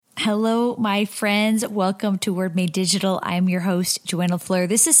Hello, my friends. Welcome to Word Made Digital. I'm your host, Joanna LaFleur.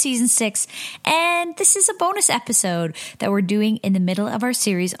 This is season 6, and this is a bonus episode that we're doing in the middle of our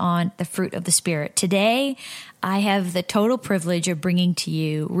series on the fruit of the Spirit. Today, I have the total privilege of bringing to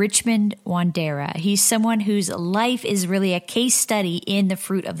you Richmond Wandera. He's someone whose life is really a case study in the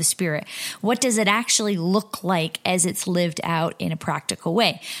fruit of the Spirit. What does it actually look like as it's lived out in a practical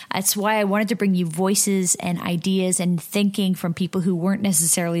way? That's why I wanted to bring you voices and ideas and thinking from people who weren't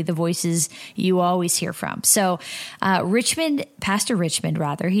necessarily the voices you always hear from. So Pastor Richmond,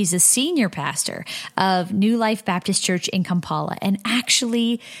 he's a senior pastor of New Life Baptist Church in Kampala. And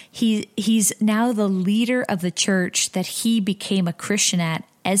actually, he's now the leader of the church that he became a Christian at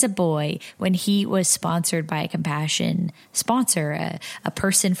as a boy when he was sponsored by a Compassion sponsor. A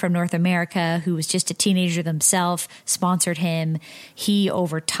person from North America who was just a teenager themselves sponsored him. He,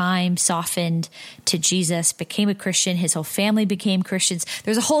 over time, softened to Jesus, became a Christian. His whole family became Christians.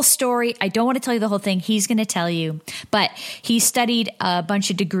 There's a whole story. I don't want to tell you the whole thing. He's going to tell you. But he studied a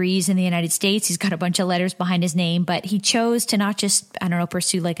bunch of degrees in the United States. He's got a bunch of letters behind his name. But he chose to not just,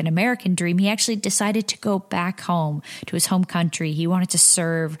 pursue like an American dream. He actually decided to go back home to his home country. He wanted to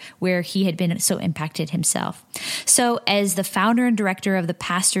serve where he had been so impacted himself. So as the founder and director of the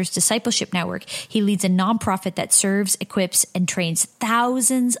Pastors Discipleship Network, he leads a nonprofit that serves, equips, and trains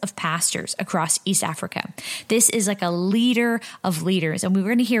thousands of pastors across East Africa. This is like a leader of leaders, and we're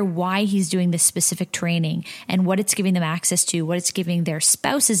going to hear why he's doing this specific training and what it's giving them access to, what it's giving their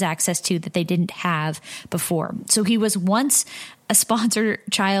spouses access to that they didn't have before. So he was once a sponsor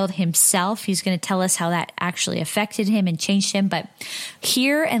child himself. He's going to tell us how that actually affected him and changed him. But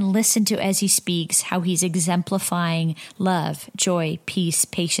hear and listen to as he speaks how he's exemplifying love, joy, peace,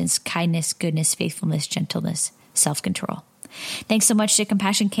 patience, kindness, goodness, faithfulness, gentleness, self-control. Thanks so much to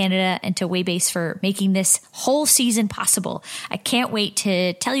Compassion Canada and to Waybase for making this whole season possible. I can't wait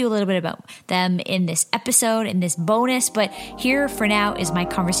to tell you a little bit about them in this episode, in this bonus, but here for now is my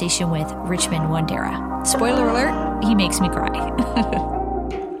conversation with Richmond Wandera. Spoiler alert, he makes me cry.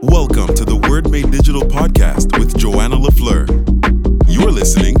 Welcome to the Word Made Digital podcast with Joanna LaFleur. You're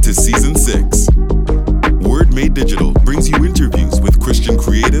listening to Season 6. Word Made Digital brings you interviews with Christian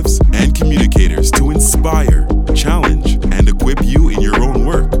creatives and communicators to inspire, challenge, and equip you in your own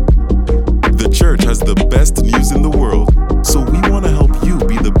work. The church has the best news in the world, so we want to help you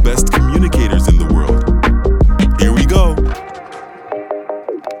be the best communicators in the world. Here we go.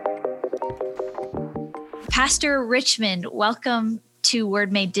 Pastor Richmond, welcome to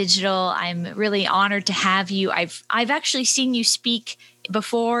Word Made Digital. I'm really honored to have you. I've actually seen you speak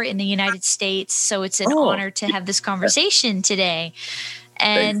before in the United States, so it's an honor to have this conversation today.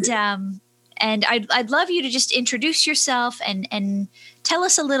 And I'd love you to just introduce yourself and tell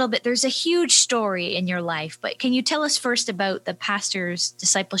us a little bit. There's a huge story in your life, but can you tell us first about the Pastors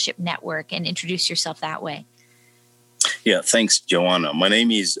Discipleship Network and introduce yourself that way? Yeah, thanks, Joanna. My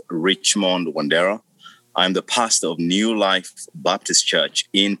name is Richmond Wandera. I'm the pastor of New Life Baptist Church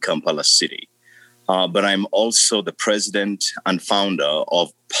in Kampala City. But I'm also the president and founder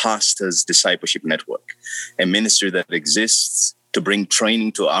of Pastors Discipleship Network, a ministry that exists to bring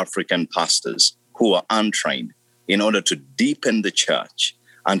training to African pastors who are untrained in order to deepen the church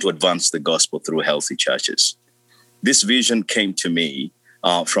and to advance the gospel through healthy churches. This vision came to me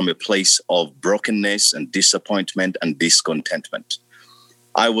from a place of brokenness and disappointment and discontentment.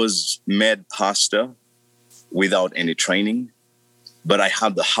 I was made pastor without any training, but I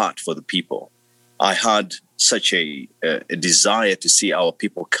had the heart for the people. I had such a desire to see our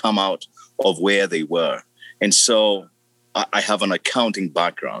people come out of where they were. And so I have an accounting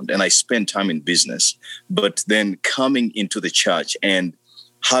background and I spent time in business, but then coming into the church and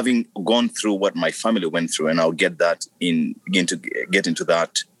having gone through what my family went through, and I'll get into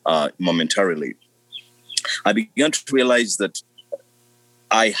that momentarily, I began to realize that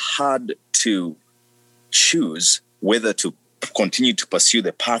I had to choose whether to continue to pursue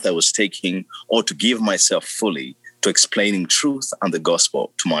the path I was taking or to give myself fully to explaining truth and the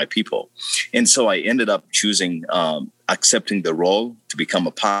gospel to my people. And so I ended up choosing accepting the role to become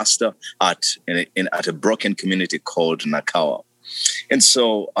a pastor at a broken community called Nakawa. And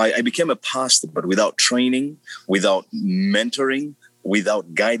so I became a pastor, but without training, without mentoring,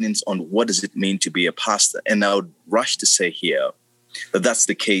 without guidance on what does it mean to be a pastor. And I would rush to say here that that's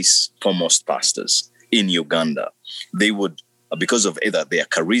the case for most pastors in Uganda. They would, because of either their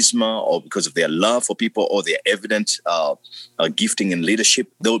charisma or because of their love for people or their evident gifting in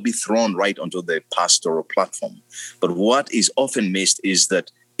leadership, they would be thrown right onto the pastoral platform. But what is often missed is that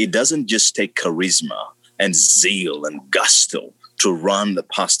it doesn't just take charisma and zeal and gusto to run the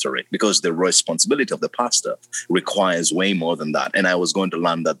pastorate, because the responsibility of the pastor requires way more than that. And I was going to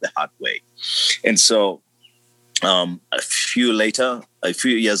learn that the hard way. And so a few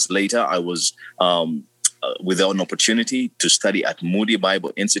years later, I was with an opportunity to study at Moody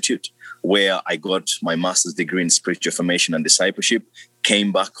Bible Institute, where I got my master's degree in spiritual formation and discipleship,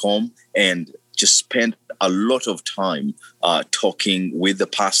 came back home and just spent a lot of time talking with the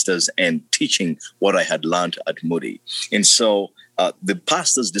pastors and teaching what I had learned at Moody. And so the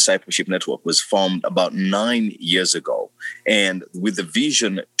Pastors Discipleship Network was formed about 9 years ago, and with the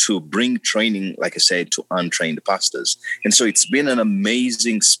vision to bring training, like I said, to untrained pastors. And so it's been an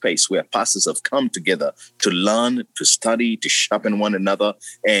amazing space where pastors have come together to learn, to study, to sharpen one another.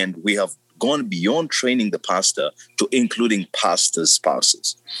 And we have gone beyond training the pastor to including pastors'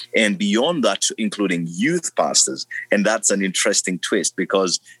 spouses, and beyond that to including youth pastors. And that's an interesting twist,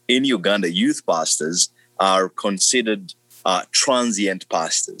 because in Uganda, youth pastors are considered transient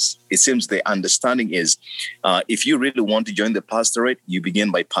pastors. It seems the understanding is if you really want to join the pastorate, you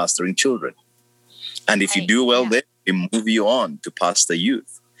begin by pastoring children. And if you do well there, we move you on to pastor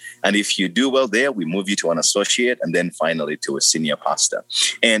youth. And if you do well there, we move you to an associate and then finally to a senior pastor.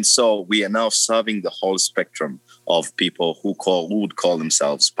 And so we are now serving the whole spectrum of people who would call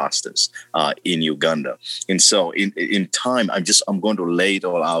themselves pastors in Uganda. And so in time, I'm going to lay it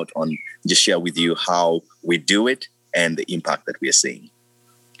all out on, just share with you how we do it and the impact that we are seeing.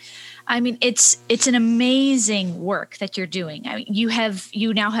 I mean, it's an amazing work that you're doing. I mean,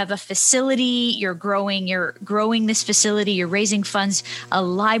 you now have a facility. You're growing this facility. You're raising funds, a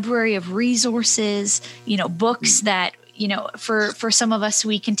library of resources, books that, for some of us,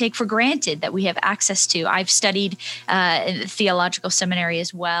 we can take for granted that we have access to. I've studied in theological seminary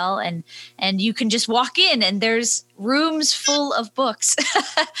as well, and you can just walk in and there's rooms full of books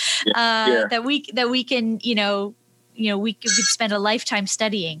that we can, we could spend a lifetime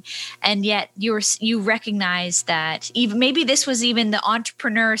studying, and yet you recognize that even maybe this was even the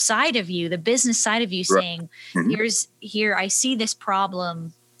entrepreneur side of you, the business side of you, saying, "Here, I see this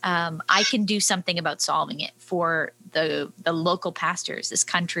problem. I can do something about solving it for the local pastors, this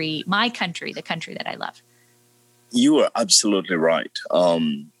country, my country, the country that I love." You are absolutely right.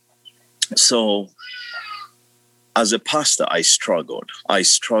 So, as a pastor, I struggled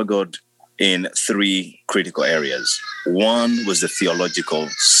in three critical areas. One was the theological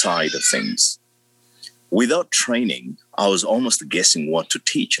side of things. Without training, I was almost guessing what to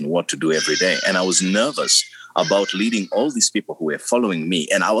teach and what to do every day. And I was nervous about leading all these people who were following me,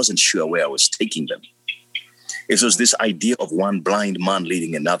 and I wasn't sure where I was taking them. It was this idea of one blind man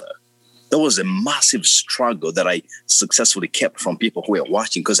leading another. There was a massive struggle that I successfully kept from people who were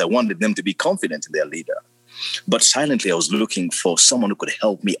watching, because I wanted them to be confident in their leader. But silently, I was looking for someone who could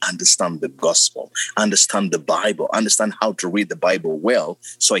help me understand the gospel, understand the Bible, understand how to read the Bible well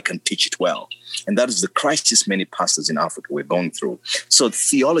so I can teach it well. And that is the crisis many pastors in Africa were going through. So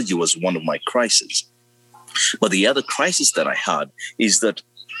theology was one of my crises. But the other crisis that I had is that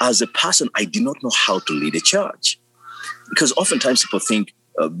as a pastor, I did not know how to lead a church. Because oftentimes people think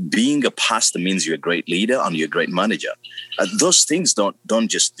being a pastor means you're a great leader and you're a great manager. Those things don't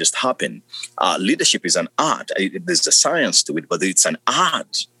just happen. Leadership is an art. There's a science to it, but it's an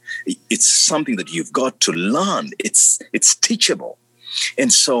art. It's something that you've got to learn. It's teachable.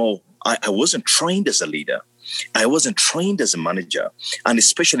 And so I wasn't trained as a leader. I wasn't trained as a manager, and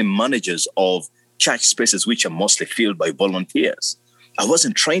especially managers of church spaces which are mostly filled by volunteers. I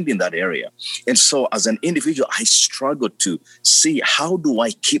wasn't trained in that area. And so as an individual, I struggled to see, how do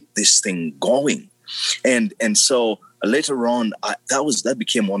I keep this thing going? And so later on, that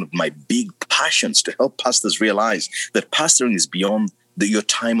became one of my big passions, to help pastors realize that pastoring is beyond your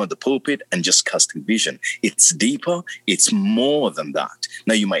time on the pulpit and just casting vision. It's deeper. It's more than that.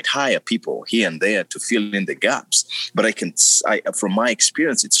 Now, you might hire people here and there to fill in the gaps, but from my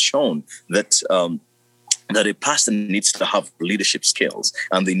experience, it's shown that that a pastor needs to have leadership skills,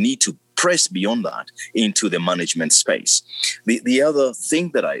 and they need to press beyond that into the management space. The other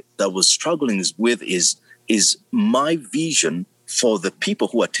thing that was struggling with is my vision for the people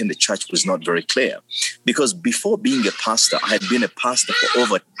who attend the church was not very clear. Because before being a pastor, I had been a pastor for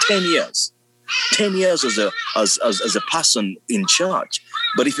over 10 years. 10 years as a person in church.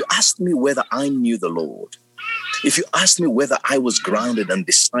 But if you asked me whether I knew the Lord, if you asked me whether I was grounded and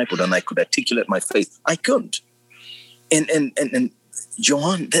discipled and I could articulate my faith, I couldn't. And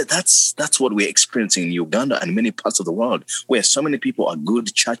Johan, that's what we're experiencing in Uganda and many parts of the world, where so many people are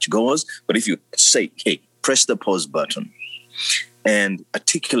good churchgoers. But if you say, hey, press the pause button and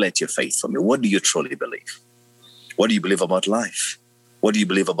articulate your faith for me, what do you truly believe? What do you believe about life? What do you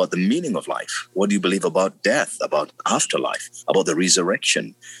believe about the meaning of life? What do you believe about death, about afterlife, about the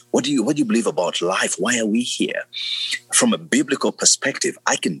resurrection? What do you believe about life? Why are we here? From a biblical perspective,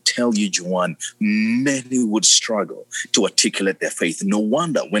 I can tell you, Joanne, many would struggle to articulate their faith. No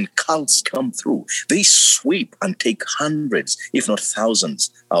wonder when cults come through, they sweep and take hundreds, if not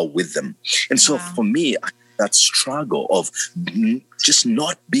thousands, with them. And so for me, that struggle of just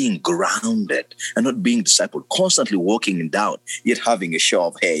not being grounded and not being discipled, constantly walking in doubt, yet having a show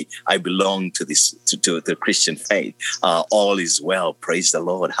of, hey, I belong to this, to the Christian faith. All is well. Praise the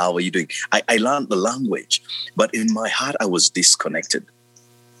Lord. How are you doing? I learned the language, but in my heart, I was disconnected.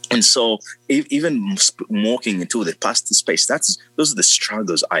 And so even walking into the pastor space, those are the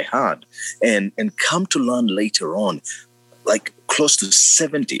struggles I had, and come to learn later on, like close to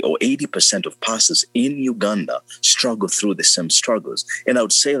 70 or 80% of pastors in Uganda struggle through the same struggles. And I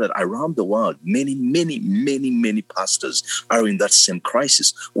would say that around the world, many, many, many, many pastors are in that same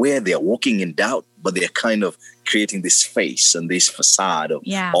crisis where they are walking in doubt, but they are kind of creating this face and this facade of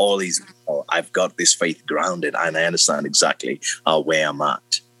all these, I've got this faith grounded and I understand exactly where I'm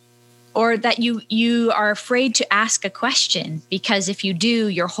at. Or that you are afraid to ask a question, because if you do,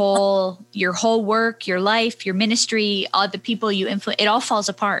 your whole work, your life, your ministry, all the people you influence, it all falls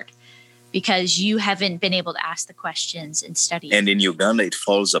apart because you haven't been able to ask the questions and study. And in Uganda, it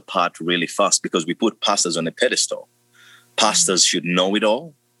falls apart really fast because we put pastors on a pedestal. Pastors should know it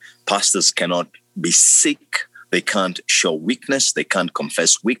all. Pastors cannot be sick. They can't show weakness. They can't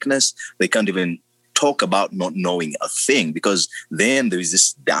confess weakness. They can't even talk about not knowing a thing, because then there is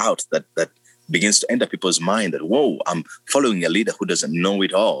this doubt that begins to enter people's mind that, whoa, I'm following a leader who doesn't know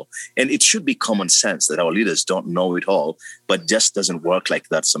it all. And it should be common sense that our leaders don't know it all, but just doesn't work like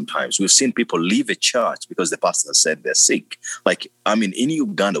that sometimes. We've seen people leave a church because the pastor has said they're sick. In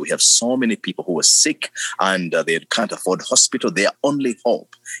Uganda, we have so many people who are sick and they can't afford hospital. Their only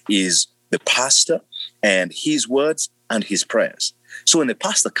hope is the pastor and his words and his prayers. So when a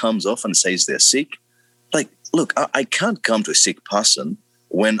pastor comes off and says they're sick, look, I can't come to a sick person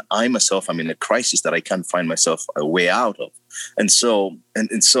when I myself am in a crisis that I can't find myself a way out of. And so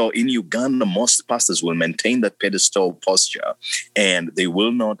in Uganda, most pastors will maintain that pedestal posture, and they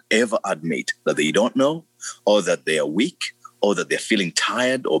will not ever admit that they don't know, or that they are weak, or that they're feeling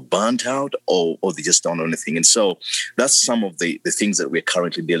tired or burnt out, or they just don't know anything. And so that's some of the things that we're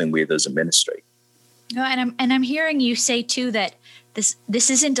currently dealing with as a ministry. No, and I'm hearing you say too that this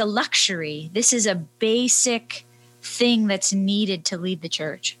isn't a luxury. This is a basic thing that's needed to lead the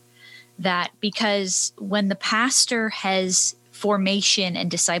church. That because when the pastor has formation and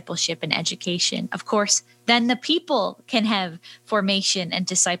discipleship and education, of course, then the people can have formation and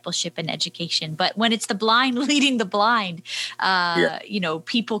discipleship and education. But when it's the blind leading the blind,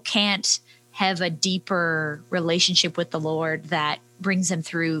 people can't have a deeper relationship with the Lord that brings them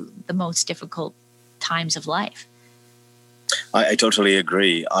through the most difficult times of life. I totally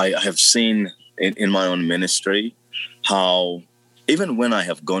agree. I have seen in my own ministry how even when I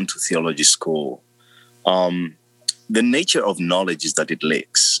have gone to theology school, the nature of knowledge is that it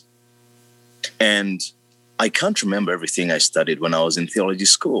leaks. And I can't remember everything I studied when I was in theology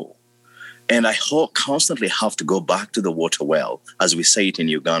school. And I constantly have to go back to the water well, as we say it in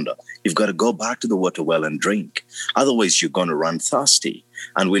Uganda. You've got to go back to the water well and drink. Otherwise, you're going to run thirsty.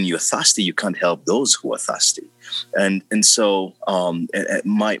 And when you're thirsty, you can't help those who are thirsty. And so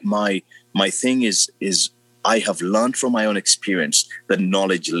my thing is I have learned from my own experience that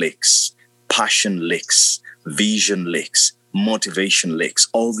knowledge leaks, passion leaks, vision leaks, motivation leaks,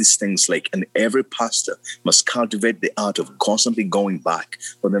 all these things leak. And every pastor must cultivate the art of constantly going back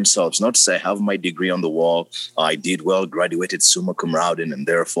for themselves, not to say, I have my degree on the wall, I did well, graduated summa cum laude, and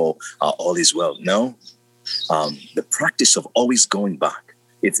therefore all is well. No, the practice of always going back,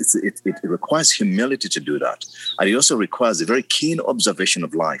 it requires humility to do that. And it also requires a very keen observation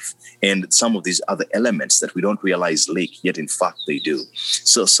of life and some of these other elements that we don't realize leak, yet in fact they do.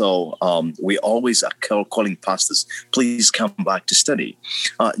 So we always are calling pastors, please come back to study.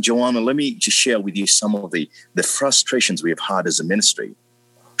 Joanna, let me just share with you some of the frustrations we have had as a ministry.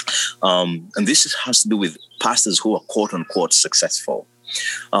 And this has to do with pastors who are quote unquote successful.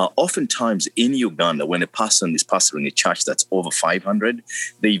 Oftentimes in Uganda, when a pastor is pastoring a church that's over 500,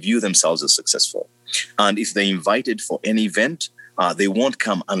 they view themselves as successful. And if they're invited for any event, they won't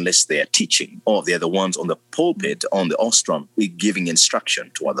come unless they are teaching, or they're the ones on the pulpit, on the ostrom, giving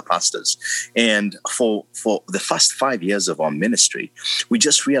instruction to other pastors. And for the first 5 years of our ministry, we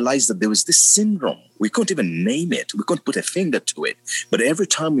just realized that there was this syndrome. We couldn't even name it. We couldn't put a finger to it. But every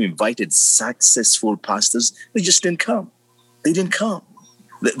time we invited successful pastors, they just didn't come. They didn't come.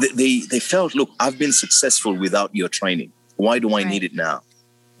 They felt, look, I've been successful without your training. Why do I need it now?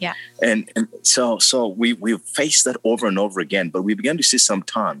 Yeah. And so we've faced that over and over again, but we began to see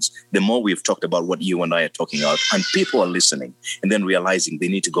sometimes the more we've talked about what you and I are talking about, and people are listening and then realizing they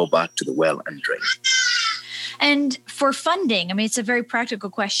need to go back to the well and drink. And for funding, I mean, it's a very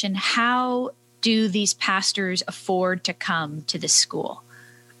practical question. How do these pastors afford to come to this school?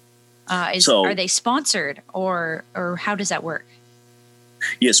 Are they sponsored or how does that work?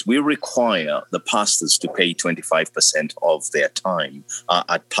 Yes, we require the pastors to pay 25% of their time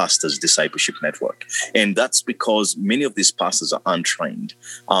at Pastors Discipleship Network. And that's because many of these pastors are untrained.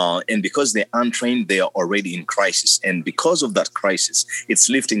 And because they're untrained, they are already in crisis. And because of that crisis, it's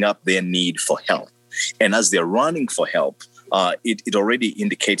lifting up their need for help. And as they're running for help, it already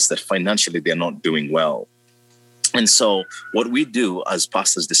indicates that financially they're not doing well. And so what we do as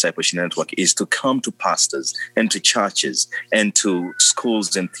Pastors Discipleship Network is to come to pastors and to churches and to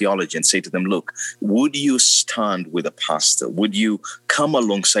schools and theology and say to them, look, would you stand with a pastor? Would you come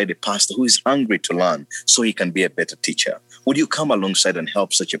alongside a pastor who is hungry to learn so he can be a better teacher? Would you come alongside and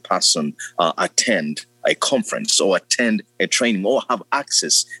help such a person attend a conference or attend a training or have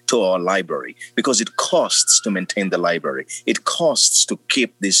access to our library? Because it costs to maintain the library. It costs to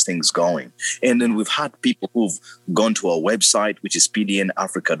keep these things going. And then we've had people who've gone to our website, which is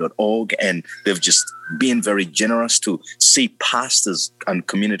pdnafrica.org, and they've just been very generous to see pastors and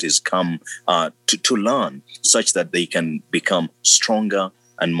communities come to learn such that they can become stronger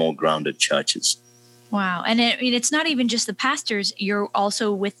and more grounded churches. Wow. And it's not even just the pastors. You're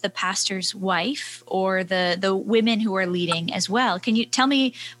also with the pastor's wife or the women who are leading as well. Can you tell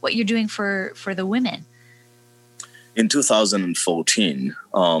me what you're doing for the women? In 2014,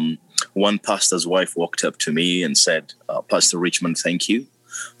 one pastor's wife walked up to me and said, Pastor Richmond, thank you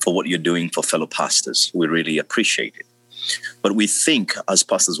for what you're doing for fellow pastors. We really appreciate it. But we think as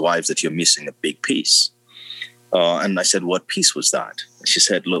pastors' wives that you're missing a big piece. And I said, what piece was that? She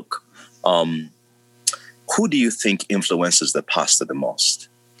said, look, who do you think influences the pastor the most?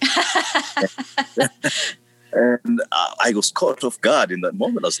 And I was caught off guard in that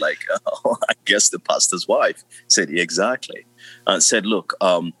moment. I was like, oh, I guess the pastor's wife. Said, yeah, exactly. Said, look,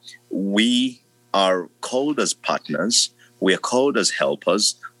 we are called as partners. We are called as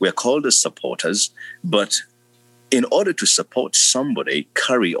helpers. We are called as supporters. But in order to support somebody,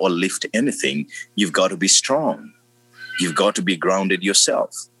 carry or lift anything, you've got to be strong. You've got to be grounded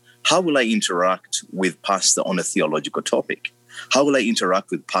yourself. How will I interact with pastor on a theological topic? How will I interact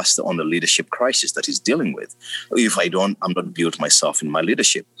with pastor on the leadership crisis that he's dealing with? If I'm not built myself in my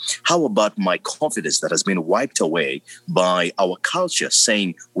leadership. How about my confidence that has been wiped away by our culture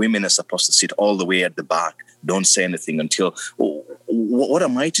saying women are supposed to sit all the way at the back, don't say anything until, what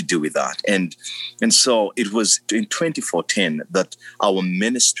am I to do with that? And so it was in 2014 that our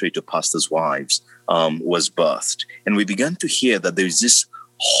ministry to pastors' wives was birthed. And we began to hear that there is this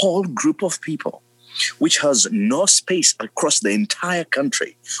whole group of people which has no space across the entire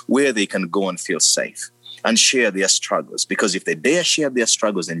country where they can go and feel safe and share their struggles. Because if they dare share their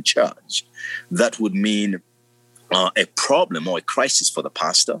struggles in church, that would mean a problem or a crisis for the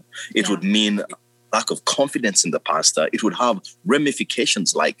pastor. It would mean lack of confidence in the pastor. It would have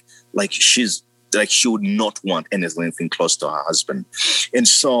ramifications like she would not want anything close to her husband. And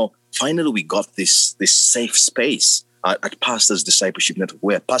so finally we got this safe space at Pastors Discipleship Network,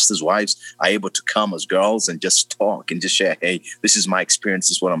 where pastors' wives are able to come as girls and just talk and just share, hey, this is my experience,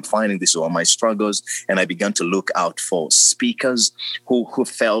 this is what I'm finding, this is all my struggles. And I began to look out for speakers who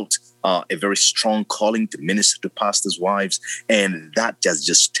felt a very strong calling to minister to pastors' wives. And that has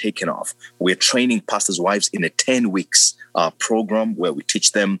just taken off. We're training pastors' wives in a 10 weeks program where we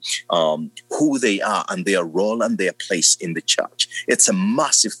teach them who they are and their role and their place in the church. It's a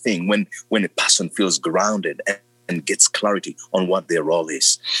massive thing when a person feels grounded and gets clarity on what their role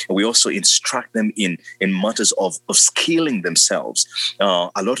is. And we also instruct them in matters of skilling themselves.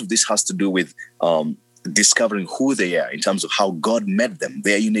 A lot of this has to do with discovering who they are in terms of how God made them,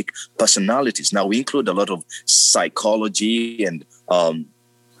 their unique personalities. Now, we include a lot of psychology and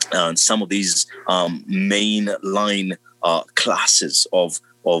some of these mainline classes of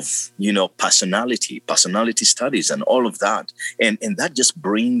personality studies and all of that. And that just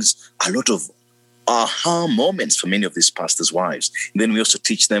brings a lot of aha moments for many of these pastors' wives. And then we also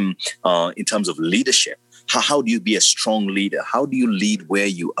teach them in terms of leadership. How do you be a strong leader? How do you lead where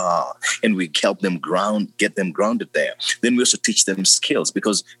you are? And we help them get them grounded there. Then we also teach them skills,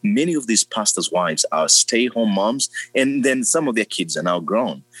 because many of these pastors' wives are stay-home moms, and then some of their kids are now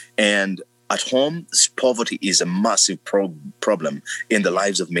grown. And at home, poverty is a massive problem in the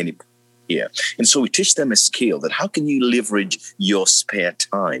lives of many here. And so we teach them a skill that how can you leverage your spare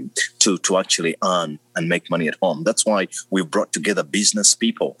time to actually earn and make money at home. That's why we've brought together business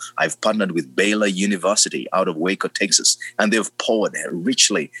people. I've partnered with Baylor University out of Waco, Texas, and they've poured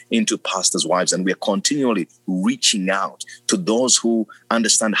richly into pastors' wives. And we're continually reaching out to those who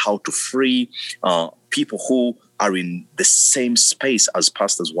understand how to free people who are in the same space as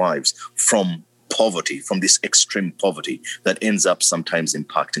pastors' wives from poverty, from this extreme poverty that ends up sometimes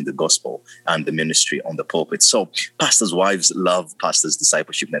impacting the gospel and the ministry on the pulpit. So pastors' wives love Pastors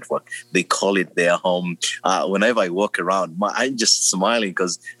Discipleship Network. They call it their home. Whenever I walk around, I'm just smiling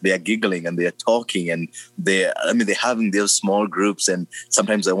because they are giggling and they are talking and they're having their small groups, and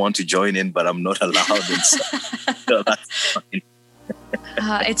sometimes I want to join in, but I'm not allowed. And so that's fine.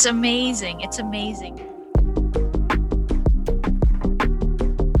 It's amazing. It's amazing.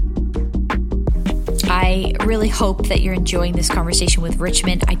 I really hope that you're enjoying this conversation with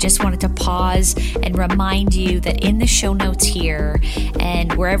Richmond. I just wanted to pause and remind you that in the show notes here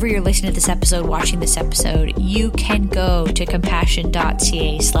and wherever you're listening to this episode, watching this episode, you can go to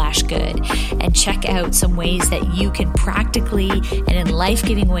compassion.ca/good and check out some ways that you can practically and in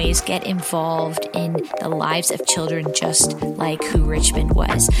life-giving ways get involved in the lives of children just like who Richmond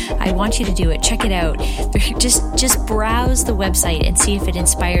was. I want you to do it. Check it out. Just browse the website and see if it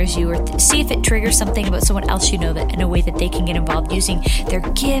inspires you or see if it triggers something about someone else you know that in a way that they can get involved using their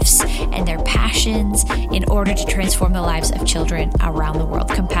gifts and their passions in order to transform the lives of children around the world.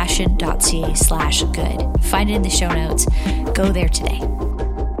 Compassion.ca/good. Find it in the show notes. Go there today.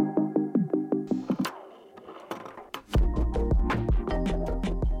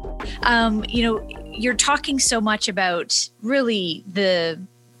 You're talking so much about really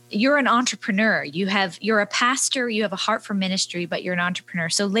you're an entrepreneur. You're a pastor, you have a heart for ministry, but you're an entrepreneur.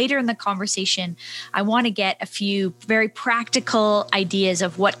 So later in the conversation, I want to get a few very practical ideas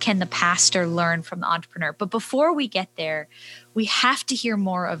of what can the pastor learn from the entrepreneur. But before we get there, we have to hear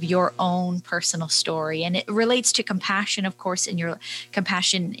more of your own personal story. And it relates to compassion, of course, in your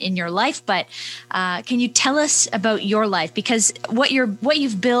compassion in your life. But can you tell us about your life? Because what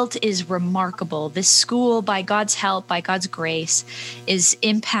you've built is remarkable. This school, by God's help, by God's grace, is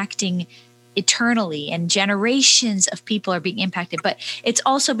impacting eternally, and generations of people are being impacted. But it's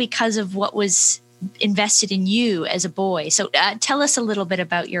also because of what was invested in you as a boy. So tell us a little bit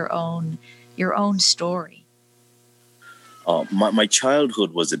about your own story. My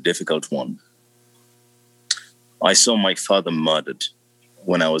childhood was a difficult one. I saw my father murdered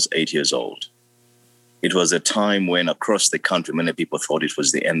when I was 8 years old. It was a time when across the country, many people thought it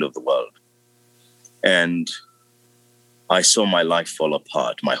was the end of the world. And I saw my life fall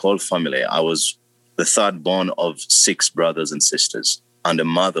apart. My whole family, I was the third born of 6 brothers and sisters and a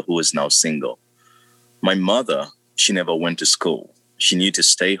mother who is now single. My mother, she never went to school. She knew to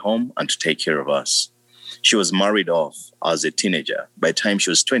stay home and to take care of us. She was married off as a teenager. By the time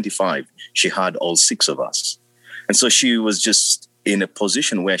she was 25, she had all 6 of us. And so she was just in a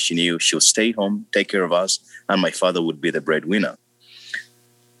position where she knew she would stay home, take care of us, and my father would be the breadwinner.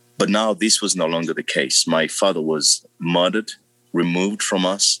 But now this was no longer the case. My father was murdered, removed from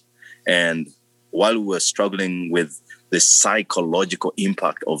us. And while we were struggling with the psychological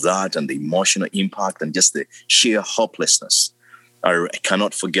impact of that and the emotional impact and just the sheer hopelessness, I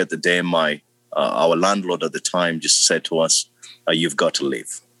cannot forget the day our landlord at the time just said to us, you've got to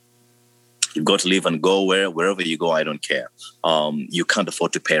leave. You've got to leave and go wherever you go, I don't care. You can't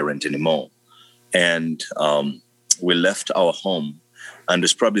afford to pay rent anymore. And we left our home, and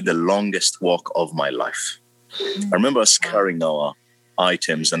it's probably the longest walk of my life. I remember us carrying our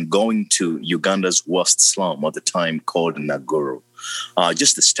items and going to Uganda's worst slum at the time called Naguru.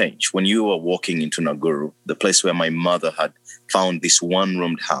 Just the stage. When you were walking into Naguru, the place where my mother had found this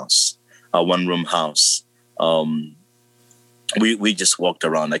one-room house, we just walked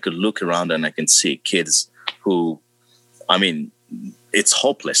around. I could look around and I can see kids who, it's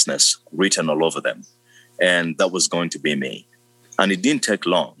hopelessness written all over them. And that was going to be me. And it didn't take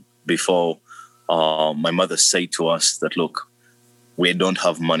long before my mother said to us that, look, we don't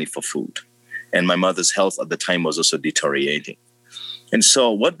have money for food. And my mother's health at the time was also deteriorating. And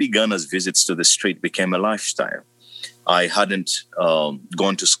so what began as visits to the street became a lifestyle. I hadn't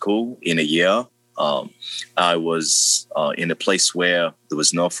gone to school in a year. I was in a place where there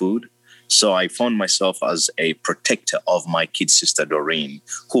was no food. So I found myself as a protector of my kid sister, Doreen,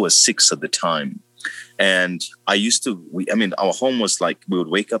 who was 6 at the time. And our home was like, we would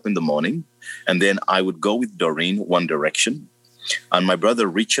wake up in the morning and then I would go with Doreen one direction. And my brother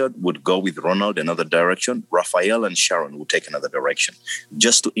Richard would go with Ronald another direction. Raphael and Sharon would take another direction,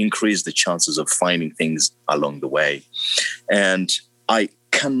 just to increase the chances of finding things along the way. And I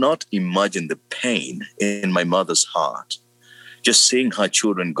cannot imagine the pain in my mother's heart, just seeing her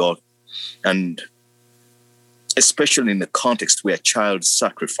children go, and especially in the context where child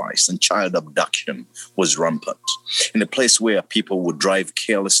sacrifice and child abduction was rampant, in a place where people would drive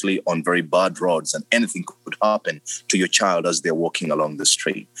carelessly on very bad roads and anything could happen to your child as they're walking along the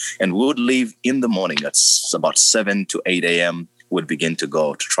street. And we would leave in the morning at about 7 to 8 a.m., would begin to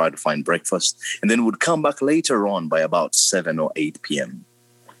go to try to find breakfast, and then would come back later on by about 7 or 8 p.m.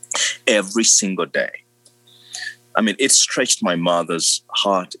 every single day. I mean, it stretched my mother's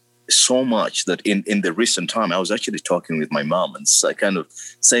heart so much that in the recent time, I was actually talking with my mom and kind of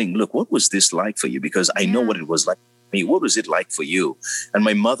saying, look, what was this like for you? Because I know what it was like for me. What was it like for you? And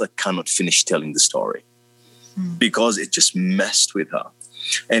my mother cannot finish telling the story because it just messed with her.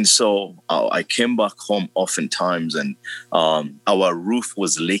 And so I came back home oftentimes, and our roof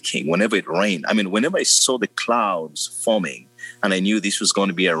was leaking whenever it rained. I mean, whenever I saw the clouds forming and I knew this was going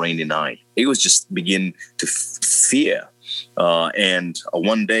to be a rainy night, it was just begin to fear. And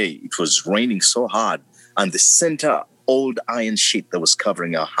one day it was raining so hard, and the center old iron sheet that was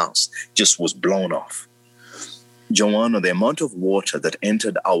covering our house just was blown off. Joanna, the amount of water that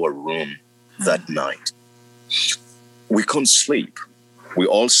entered our room that night, we couldn't sleep. We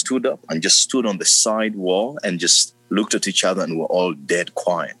all stood up and just stood on the side wall and just looked at each other, and we're all dead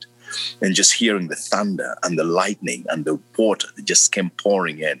quiet. And just hearing the thunder and the lightning and the water that just came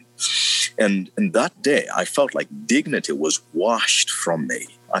pouring in. And that day, I felt like dignity was washed from me.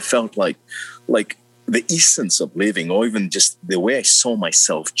 I felt like the essence of living, or even just the way I saw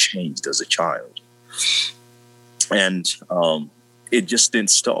myself changed as a child. And it just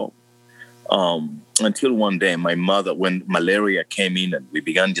didn't stop. Until one day, my mother, when malaria came in and we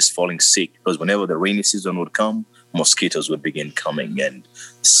began just falling sick, because whenever the rainy season would come, mosquitoes would begin coming, and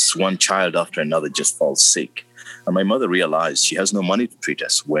one child after another just falls sick. And my mother realized she has no money to treat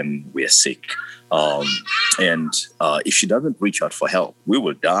us when we are sick. And if she doesn't reach out for help, we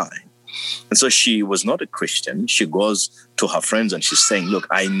will die. And so she was not a Christian. She goes to her friends and she's saying, look,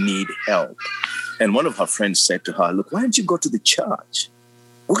 I need help. And one of her friends said to her, look, why don't you go to the church?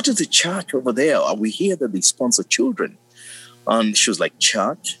 Go to the church over there. We hear that they sponsor children. And she was like,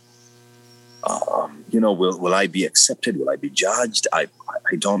 church? Will I be accepted? Will I be judged? I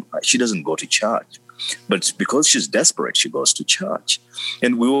don't. She doesn't go to church. But because she's desperate, she goes to church.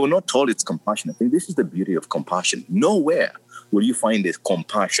 And we were not told it's compassion. I think this is the beauty of compassion. Nowhere will you find a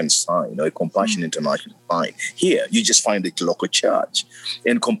compassion sign or a compassion international sign. Here, you just find the local church.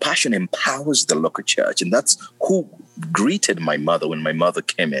 And compassion empowers the local church. And that's who greeted my mother when my mother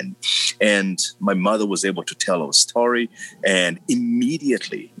came in. And my mother was able to tell our story. And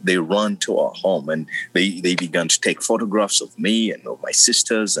immediately they ran to our home and they began to take photographs of me and of my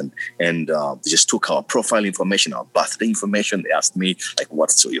sisters. And they just took our profile information, our birthday information. They asked me, like,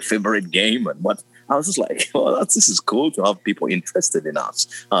 what's your favorite game? And what? I was just like, well, this is cool to have people interested in us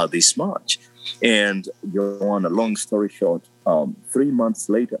this much. And on a long story short, 3 months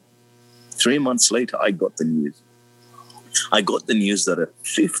later, I got the news. I got the news that a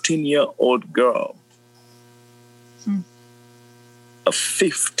 15-year-old girl,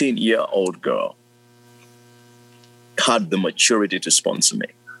 had the maturity to sponsor me.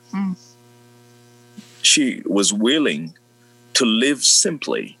 She was willing to live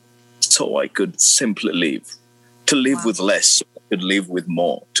simply so I could simply live, to live with less so I could live with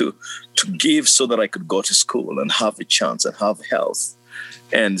more, to give so that I could go to school and have a chance and have health.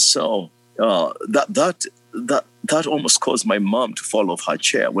 And so that almost caused my mom to fall off her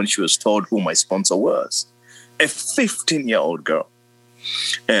chair when she was told who my sponsor was, a 15-year-old girl.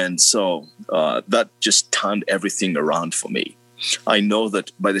 And so that just turned everything around for me. I know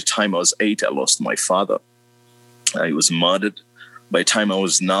that by the time I was 8, I lost my father. He was murdered. By the time I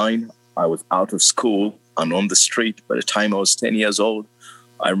was 9, I was out of school and on the street. By the time I was 10 years old,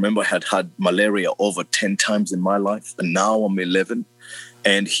 I remember I had malaria over 10 times in my life. And now I'm 11.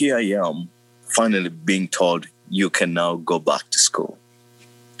 And here I am finally being told, you can now go back to school.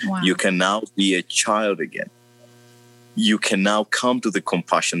 Wow. You can now be a child again. You can now come to the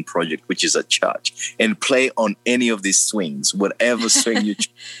Compassion Project, which is a church, and play on any of these swings, whatever swing you choose,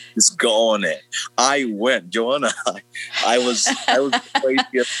 just go on it. I went, Joanna. I was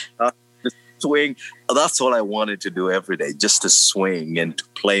crazy. The swing. That's all I wanted to do every day, just to swing and to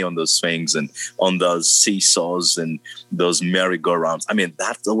play on those swings and on those seesaws and those merry-go-rounds. I mean,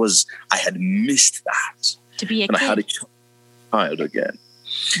 I had missed that. To be a kid. I had a child again.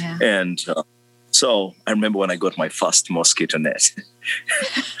 Yeah. And so I remember when I got my first mosquito net,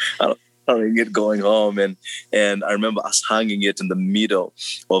 having it going home, and I remember us hanging it in the middle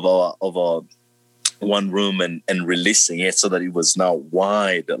of our one room and releasing it so that it was now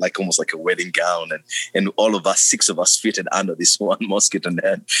wide, like almost like a wedding gown. And all of us, 6 of us, fitted under this one mosquito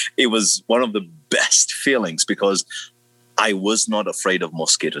net. It was one of the best feelings because I was not afraid of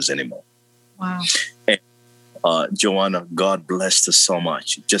mosquitoes anymore. Wow. And, Joanna, God blessed us so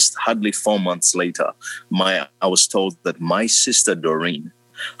much. Just hardly 4 months later, I was told that my sister Doreen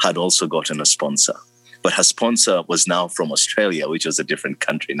had also gotten a sponsor. But her sponsor was now from Australia, which was a different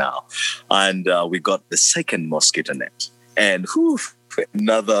country now. And we got the second mosquito net. And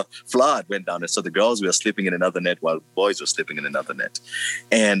another flood went down. And so the girls were sleeping in another net while boys were sleeping in another net.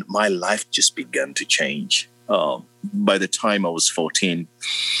 And my life just began to change. By the time I was 14,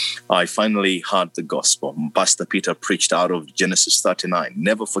 I finally heard the gospel. Pastor Peter preached out of Genesis 39.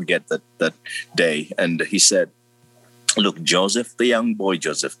 Never forget that day. And he said, look, Joseph, the young boy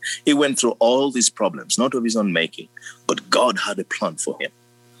Joseph, he went through all these problems, not of his own making, but God had a plan for him.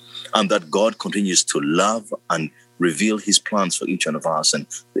 And that God continues to love and reveal his plans for each one of us. And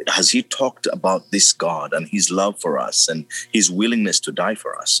as he talked about this God and his love for us and his willingness to die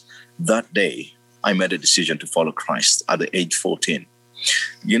for us, that day I made a decision to follow Christ at the age 14.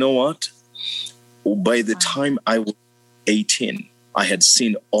 You know what? By the time I was 18, I had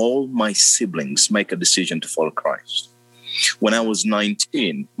seen all my siblings make a decision to follow Christ. When I was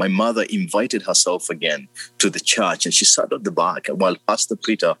 19, my mother invited herself again to the church, and she sat at the back while Pastor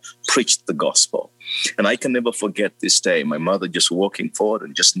Peter preached the gospel. And I can never forget this day, my mother just walking forward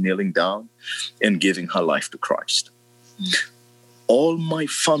and just kneeling down and giving her life to Christ. All my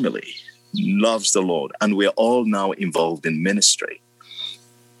family loves the Lord, and we're all now involved in ministry.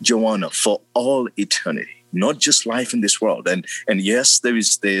 Joanna, for all eternity. Not just life in this world. And yes,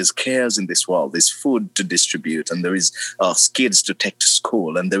 there's cares in this world. There's food to distribute, and there is kids to take to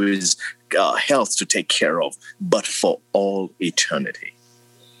school, and there is health to take care of. But for all eternity,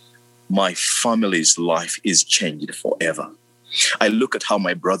 my family's life is changed forever. I look at how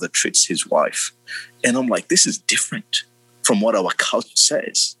my brother treats his wife, and I'm like, this is different from what our culture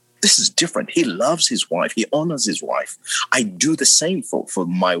says. This is different. He loves his wife. He honors his wife. I do the same for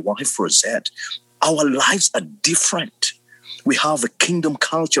my wife, Rosette. Our lives are different. We have a kingdom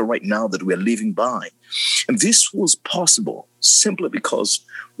culture right now that we're living by. And this was possible simply because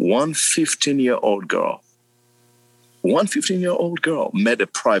one 15-year-old girl made a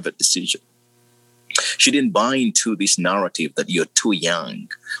private decision. She didn't buy into this narrative that you're too young.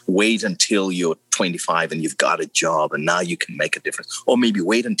 Wait until you're 25 and you've got a job and now you can make a difference. Or maybe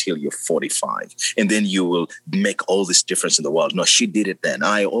wait until you're 45 and then you will make all this difference in the world. No, she did it then.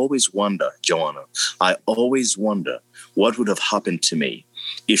 I always wonder, Joanna, what would have happened to me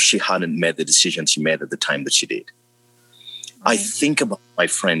if she hadn't made the decision she made at the time that she did. Right. I think about my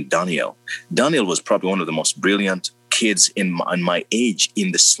friend Daniel. Daniel was probably one of the most brilliant kids in my age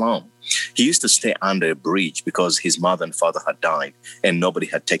in the slum. He used to stay under a bridge because his mother and father had died and nobody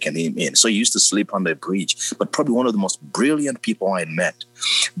had taken him in. So he used to sleep under a bridge, but probably one of the most brilliant people I had met.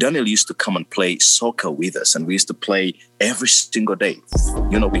 Daniel used to come and play soccer with us, and we used to play every single day.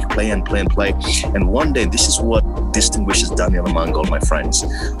 You know, we play and play and play. And one day, this is what distinguishes Daniel among all my friends.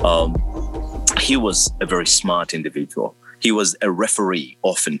 He was a very smart individual. He was a referee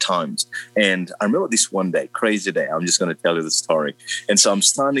oftentimes. And I remember this one day, crazy day. I'm just going to tell you the story. And so I'm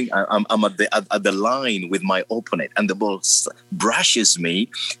standing, I'm at the line with my opponent, and the ball brushes me,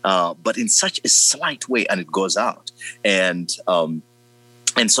 but in such a slight way, and it goes out. And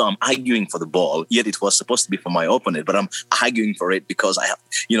so I'm arguing for the ball, yet it was supposed to be for my opponent, but I'm arguing for it because I have,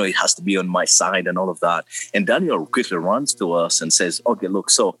 it has to be on my side and all of that. And Daniel quickly runs to us and says, okay,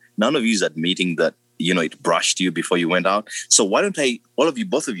 look, so none of you is admitting that, it brushed you before you went out. So why don't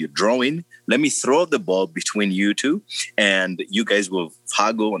both of you draw in? Let me throw the ball between you two, and you guys will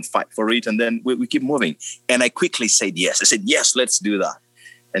haggle and fight for it. And then we keep moving. And I quickly said yes. I said, yes, let's do that.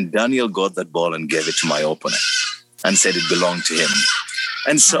 And Daniel got that ball and gave it to my opponent and said it belonged to him.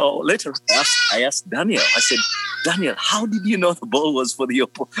 And so later I asked Daniel, I said, Daniel, how did you know the ball was for the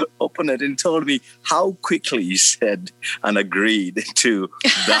opponent? And he told me how quickly he said and agreed to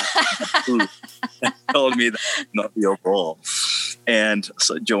that. And told me that's not your ball. And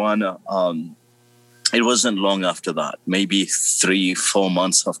so, Joanna, it wasn't long after that, maybe 3-4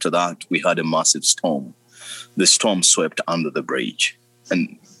 months after that, we had a massive storm. The storm swept under the bridge.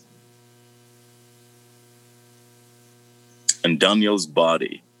 And Daniel's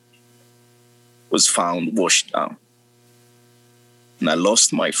body was found washed down. And I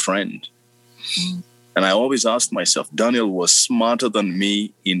lost my friend. And I always asked myself, Daniel was smarter than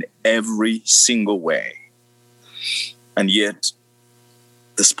me in every single way. And yet,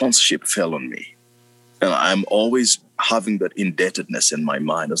 the sponsorship fell on me. And I'm always having that indebtedness in my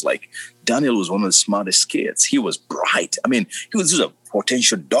mind. I was like, Daniel was one of the smartest kids. He was bright. I mean, he was just a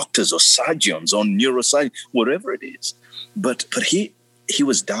potential doctors or surgeons or neuroscience, whatever it is. But he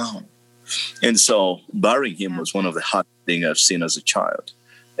was down. And so burying him was one of the hardest things I've seen as a child.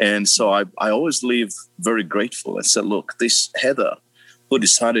 And so I always live very grateful. I said, look, this Heather who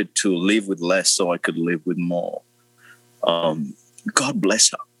decided to live with less so I could live with more. God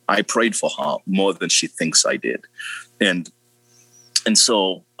bless her. I prayed for her more than she thinks I did. And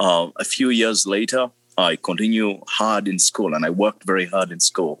so a few years later, I continued hard in school, and I worked very hard in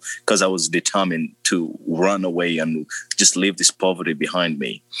school because I was determined to run away and just leave this poverty behind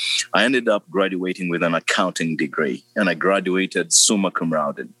me. I ended up graduating with an accounting degree, and I graduated summa cum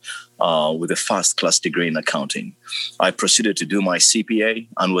laude with a first-class degree in accounting. I proceeded to do my CPA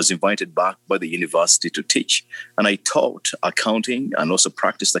and was invited back by the university to teach. And I taught accounting and also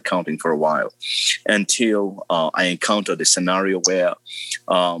practiced accounting for a while until I encountered a scenario where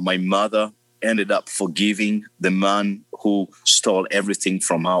my mother ended up forgiving the man who stole everything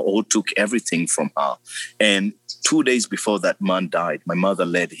from her or took everything from her. And 2 days before that man died, my mother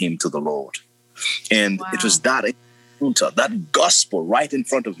led him to the Lord. And It was that encounter, that gospel right in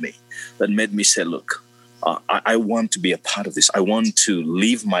front of me that made me say, look, I want to be a part of this. I want to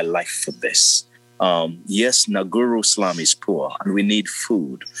live my life for this. Yes, Naguru slum is poor, and we need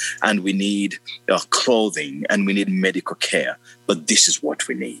food, and we need clothing, and we need medical care. But this is what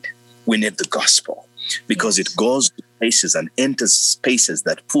we need. We need the gospel because it goes to places and enters spaces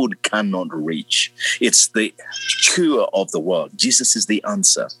that food cannot reach. It's the cure of the world. Jesus is the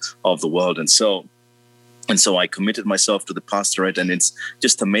answer of the world. And so I committed myself to the pastorate, and it's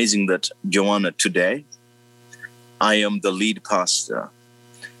just amazing that, Joanna, today I am the lead pastor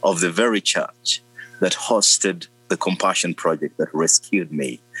of the very church that hosted the Compassion Project that rescued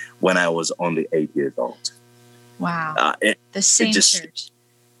me when I was only 8 years old. Wow. The same church.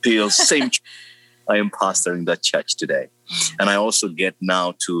 Same I am pastoring that church today. And I also get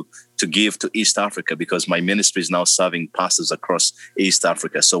now to give to East Africa because my ministry is now serving pastors across East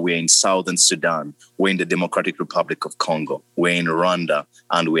Africa. So we're in Southern Sudan, we're in the Democratic Republic of Congo, we're in Rwanda,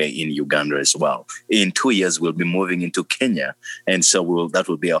 and we're in Uganda as well. In 2 years, we'll be moving into Kenya. And so that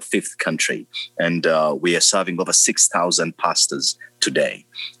will be our fifth country. And we are serving over 6,000 pastors today.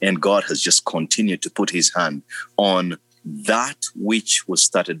 And God has just continued to put his hand on that which was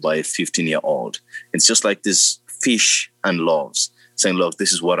started by a 15-year-old. It's just like this fish and loaves, saying, look,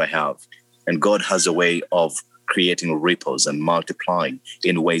 this is what I have. And God has a way of creating ripples and multiplying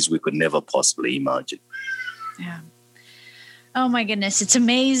in ways we could never possibly imagine. Yeah. Oh my goodness. It's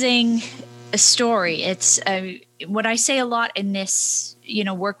amazing story. It's what I say a lot in this,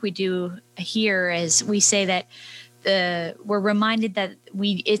 work we do here is we say that we're reminded that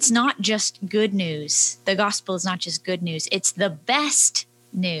it's not just good news. The gospel is not just good news. It's the best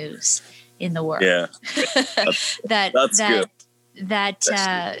news in the world. Yeah.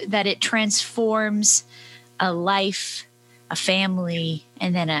 that it transforms a life, a family,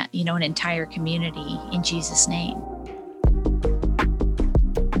 and then an entire community in Jesus' name.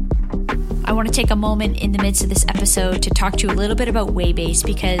 I want to take a moment in the midst of this episode to talk to you a little bit about Waybase,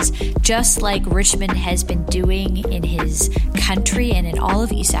 because just like Richmond has been doing in his country and in all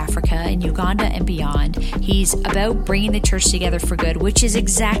of East Africa, in Uganda and beyond, he's about bringing the church together for good, which is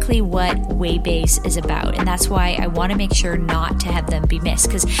exactly what Waybase is about. And that's why I want to make sure not to have them be missed.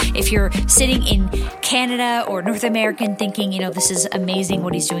 Because if you're sitting in Canada or North America and thinking, this is amazing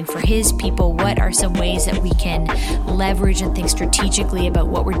what he's doing for his people, what are some ways that we can leverage and think strategically about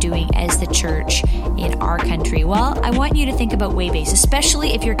what we're doing as the church in our country? Well, I want you to think about Waybase,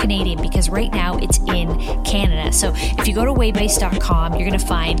 especially if you're Canadian, because right now it's in Canada. So if you go to waybase.com, you're going to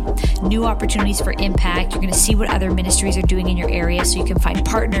find new opportunities for impact. You're going to see what other ministries are doing in your area, so you can find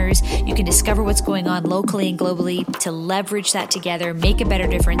partners. You can discover what's going on locally and globally to leverage that together, make a better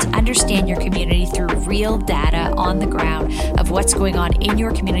difference, understand your community through real data on the ground of what's going on in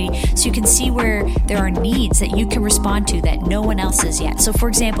your community, so you can see where there are needs that you can respond to that no one else is yet. So for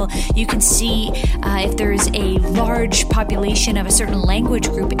example, you can see if there's a large population of a certain language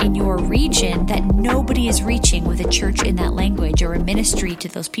group in your region that nobody is reaching with a church in that language or a ministry to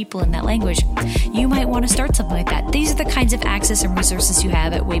those people in that language. You might want to start something like that. These are the kinds of access and resources you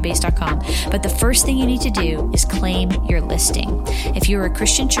have at waybase.com. But the first thing you need to do is claim your listing. If you're a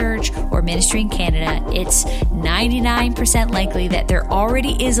Christian church or ministry in Canada, it's 99% likely that there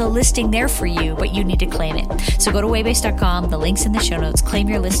already is a listing there for you, but you need to claim it. So go to waybase.com, the link's in the show notes, claim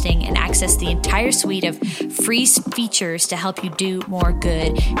your listing and access access the entire suite of free features to help you do more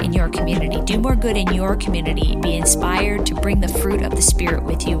good in your community. Do more good in your community. Be inspired to bring the fruit of the Spirit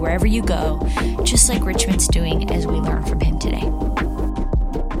with you wherever you go, just like Richmond's doing as we learn from him today.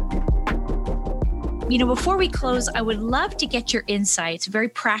 Before we close, I would love to get your insights very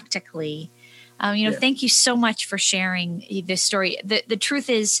practically. Thank you so much for sharing this story. The truth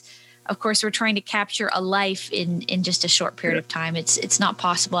is, of course, we're trying to capture a life in just a short period of time. It's not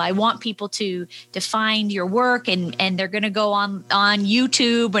possible. I want people to find your work and they're going to go on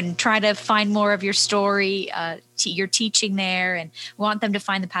YouTube and try to find more of your story, your teaching there, and we want them to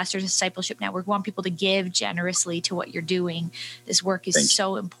find the Pastors Discipleship Network. We want people to give generously to what you're doing. This work is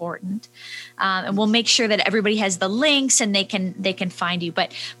so important. And we'll make sure that everybody has the links and they can find you.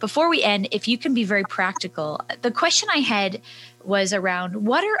 But before we end, if you can be very practical, the question I had was around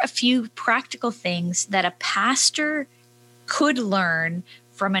what are a few practical things that a pastor could learn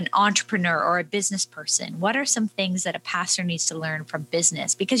from an entrepreneur or a business person? What are some things that a pastor needs to learn from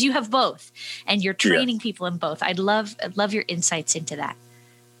business? Because you have both and you're training people in both. I'd love your insights into that.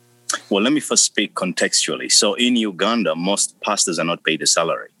 Well, let me first speak contextually. So in Uganda, most pastors are not paid a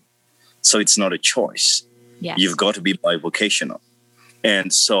salary. So it's not a choice. Yes. You've got to be bivocational.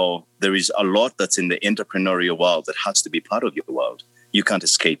 And so there is a lot that's in the entrepreneurial world that has to be part of your world. You can't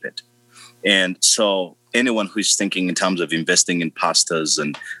escape it. And so anyone who's thinking in terms of investing in pastors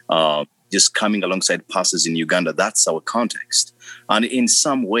and just coming alongside pastors in Uganda, that's our context. And in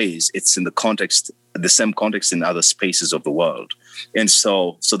some ways, it's in the same context in other spaces of the world. And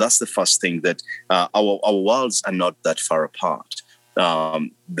so that's the first thing, that our worlds are not that far apart.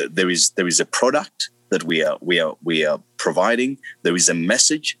 There is a product that we are providing. There is a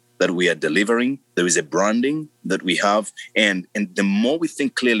message that we are delivering. There is a branding that we have. And the more we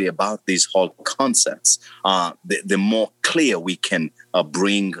think clearly about these whole concepts, the more clear we can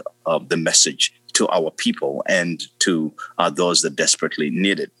bring the message to our people and to those that desperately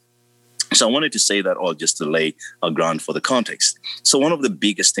need it. So I wanted to say that all just to lay a ground for the context. So one of the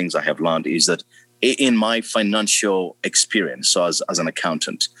biggest things I have learned is that in my financial experience, so as an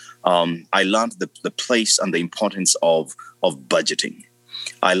accountant, I learned the place and the importance of budgeting.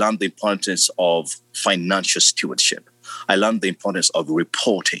 I learned the importance of financial stewardship. I learned the importance of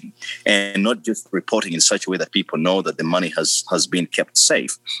reporting, and not just reporting in such a way that people know that the money has been kept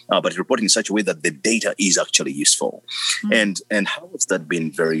safe, but reporting in such a way that the data is actually useful. Mm-hmm. And how has that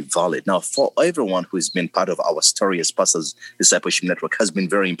been very valid? Now, for everyone who has been part of our Story as Pastors Discipleship Network has been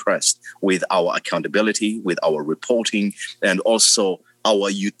very impressed with our accountability, with our reporting, and also our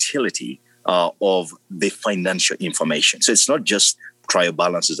utility of the financial information. So it's not just trial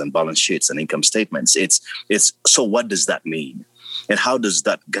balances and balance sheets and income statements. It's so what does that mean? And how does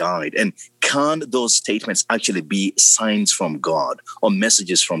that guide? And can those statements actually be signs from God or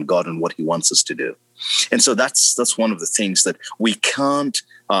messages from God on what he wants us to do? And so that's one of the things, that we can't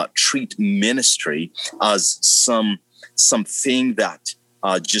treat ministry as something that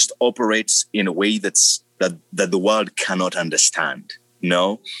just operates in a way that the world cannot understand.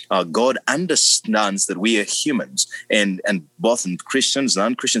 No, God understands that we are humans, and both Christians and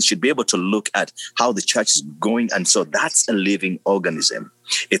non-Christians should be able to look at how the church is going. And so that's a living organism.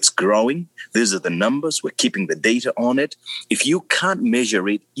 It's growing. These are the numbers. We're keeping the data on it. If you can't measure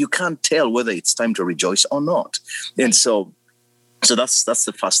it, you can't tell whether it's time to rejoice or not. And so that's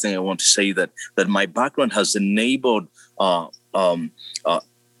the first thing I want to say, that my background has enabled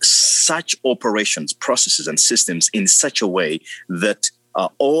such operations, processes, and systems in such a way that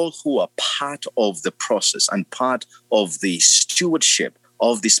all who are part of the process and part of the stewardship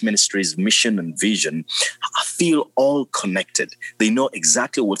of this ministry's mission and vision feel all connected. They know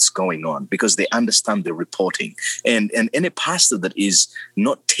exactly what's going on because they understand the reporting. And any pastor that is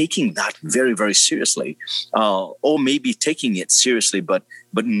not taking that very, very seriously, or maybe taking it seriously, but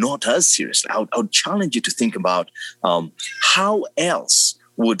not as seriously, I would challenge you to think about how else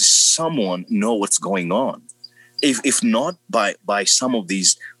would someone know what's going on, if not by some of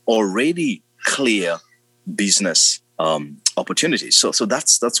these already clear business opportunities? So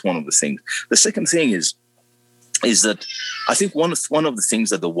that's one of the things. The second thing is that I think one of the things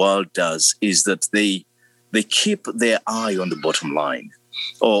that the world does is that they keep their eye on the bottom line,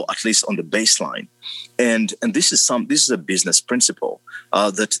 or at least on the baseline, and this is a business principle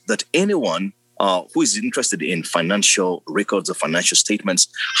that anyone who is interested in financial records or financial statements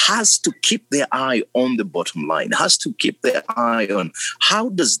has to keep their eye on the bottom line, has to keep their eye on how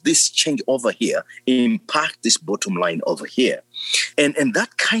does this change over here impact this bottom line over here. And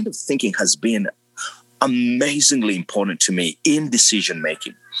that kind of thinking has been amazingly important to me in decision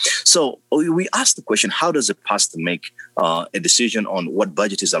making. So we asked the question, how does a pastor make a decision on what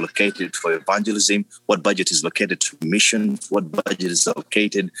budget is allocated for evangelism, what budget is allocated to mission, what budget is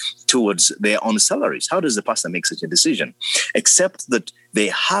allocated towards their own salaries? How does the pastor make such a decision? Except that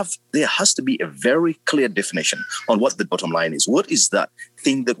there has to be a very clear definition on what the bottom line is. What is that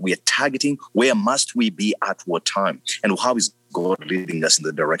thing that we are targeting? Where must we be at what time? And how is God leading us in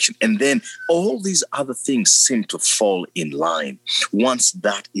the direction? And then all these other things seem to fall in line once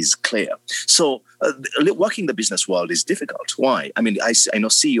that is clear. So working the business world is difficult. Why? I mean, I know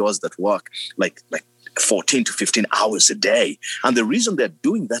CEOs that work like 14 to 15 hours a day. And the reason they're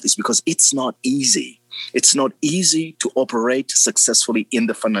doing that is because it's not easy. It's not easy to operate successfully in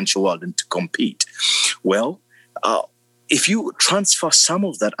the financial world and to compete. Well, if you transfer some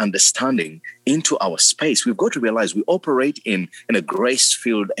of that understanding into our space, we've got to realize we operate in a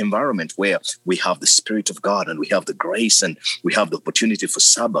grace-filled environment where we have the Spirit of God and we have the grace and we have the opportunity for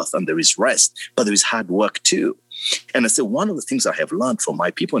Sabbath and there is rest, but there is hard work too. And I say one of the things I have learned from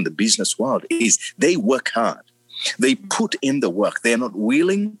my people in the business world is they work hard. They put in the work. They're not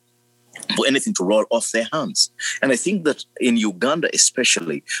willing for anything to roll off their hands. And I think that in Uganda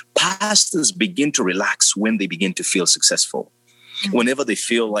especially, pastors begin to relax when they begin to feel successful. Whenever they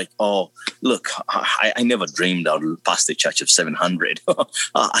feel like, oh, look, I never dreamed I would pastor a church of 700.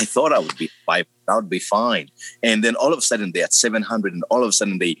 I thought I would be 5. That would be fine. And then all of a sudden they're at 700 and all of a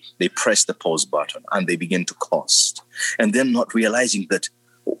sudden they press the pause button and they begin to cost. And then not realizing that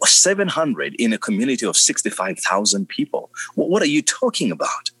 700 in a community of 65,000 people, what are you talking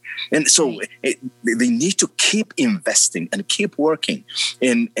about? And so they need to keep investing and keep working.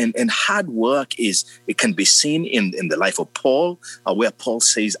 And hard work it can be seen in the life of Paul, where Paul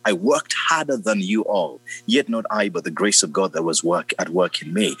says, I worked harder than you all, yet not I, but the grace of God that was at work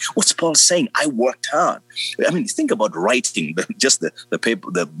in me. What's Paul saying? I worked hard. I mean, think about writing just the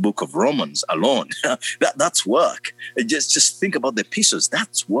paper, the book of Romans alone. That's work. Just think about the epistles.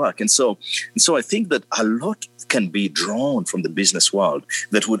 That's work. And so I think that a lot can be drawn from the business world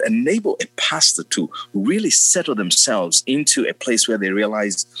that would enable a pastor to really settle themselves into a place where they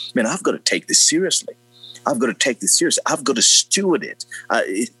realize, man, I've got to take this seriously. I've got to take this seriously. I've got to steward it.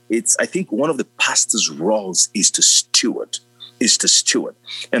 I think one of the pastor's roles is to steward.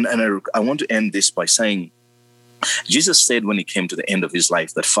 And I want to end this by saying, Jesus said when he came to the end of his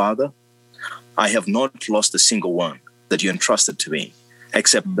life that, Father, I have not lost a single one that you entrusted to me,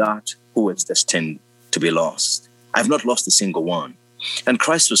 except that who is destined to be lost. I've not lost a single one. And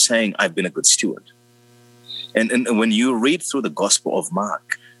Christ was saying, I've been a good steward. And when you read through the Gospel of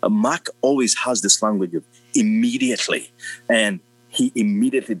Mark, Mark always has this language of immediately. And he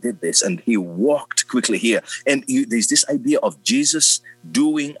immediately did this and he walked quickly here. And there's this idea of Jesus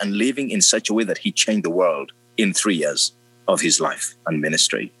doing and living in such a way that he changed the world in 3 years of his life and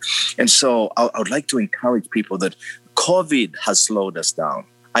ministry. And so I would like to encourage people that COVID has slowed us down.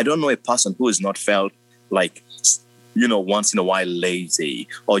 I don't know a person who has not felt like, once in a while lazy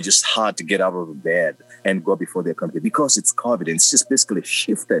or just hard to get out of bed and go before their computer because it's COVID and it's just basically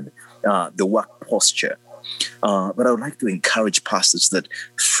shifted the work posture. But I would like to encourage pastors that,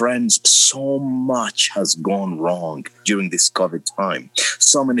 friends, so much has gone wrong during this COVID time.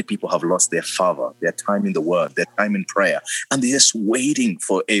 So many people have lost their fervor, their time in the word, their time in prayer, and they're just waiting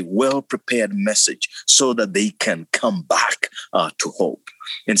for a well-prepared message so that they can come back to hope.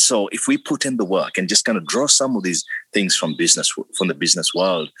 And so if we put in the work and just kind of draw some of these things from the business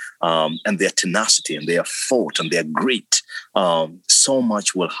world and their tenacity and their thought and their grit, so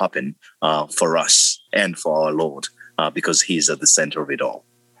much will happen for us and for our Lord because he's at the center of it all.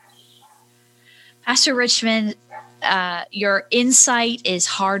 Pastor Richmond, your insight is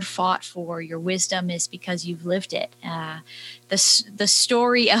hard fought for. Your wisdom is because you've lived it. The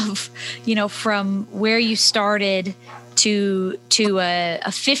story of, from where you started to a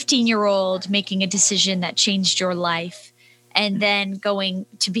 15-year-old making a decision that changed your life, and then going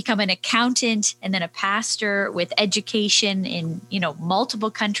to become an accountant and then a pastor with education in,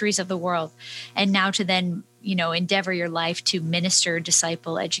 multiple countries of the world. And now to then, endeavor your life to minister,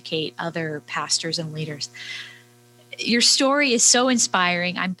 disciple, educate other pastors and leaders. Your story is so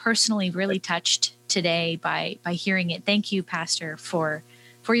inspiring. I'm personally really touched today by hearing it. Thank you, Pastor, for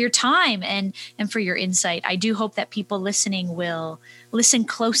your time and for your insight. I do hope that people listening will listen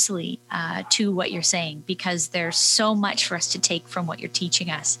closely to what you're saying, because there's so much for us to take from what you're teaching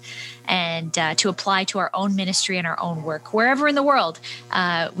us and to apply to our own ministry and our own work, wherever in the world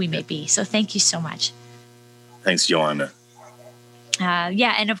we may be. So thank you so much. Thanks, Joanna.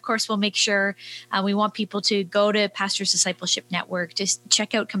 And of course, we'll make sure we want people to go to Pastors Discipleship Network, just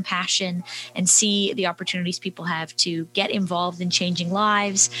check out Compassion and see the opportunities people have to get involved in changing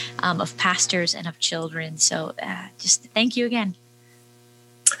lives of pastors and of children. So just thank you again.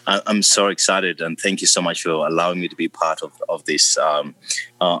 I'm so excited, and thank you so much for allowing me to be part of this. A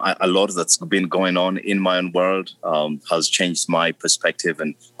lot that's been going on in my own world has changed my perspective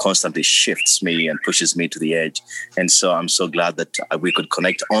and constantly shifts me and pushes me to the edge. And so I'm so glad that we could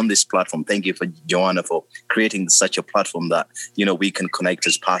connect on this platform. Thank you for Joanna for creating such a platform that, we can connect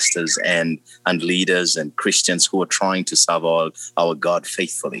as pastors and leaders and Christians who are trying to serve our God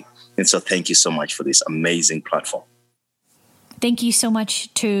faithfully. And so thank you so much for this amazing platform. Thank you so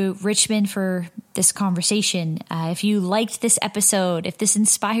much to Richmond for this conversation. If you liked this episode, if this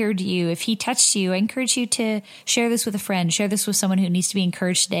inspired you, if he touched you, I encourage you to share this with a friend, share this with someone who needs to be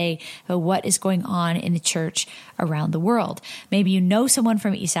encouraged today about what is going on in the church around the world. Maybe you know someone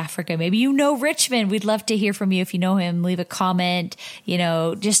from East Africa. Maybe you know Richmond. We'd love to hear from you. If you know him, leave a comment,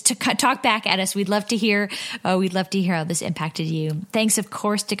 just to talk back at us. We'd love to hear how this impacted you. Thanks, of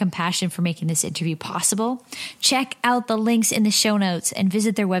course, to Compassion for making this interview possible. Check out the links in the show notes and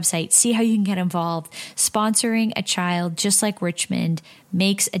visit their website. See how you can get involved. Sponsoring a child just like Richmond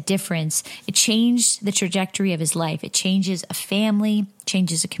makes a difference. It changed the trajectory of his life. It changes a family,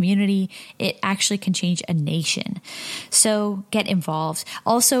 changes a community. It actually can change a nation. So get involved.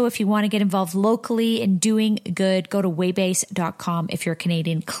 Also, if you want to get involved locally in doing good, go to waybase.com. If you're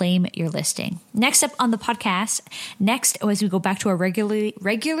Canadian, claim your listing. Next up on the podcast, as we go back to our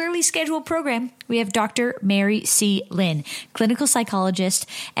regularly scheduled program, we have Dr. Mary C. Lynn, clinical psychologist,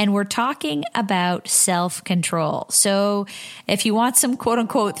 and we're talking about self-control. So if you want some quote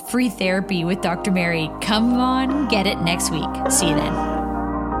unquote free therapy with Dr. Mary, come on, get it next week. See you then.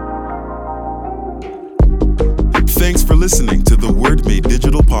 Thanks for listening to the Word Made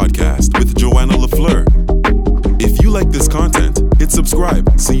Digital podcast with Joanna LaFleur. If you like this content, hit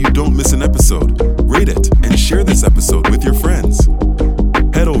subscribe so you don't miss an episode. Rate it and share this episode with your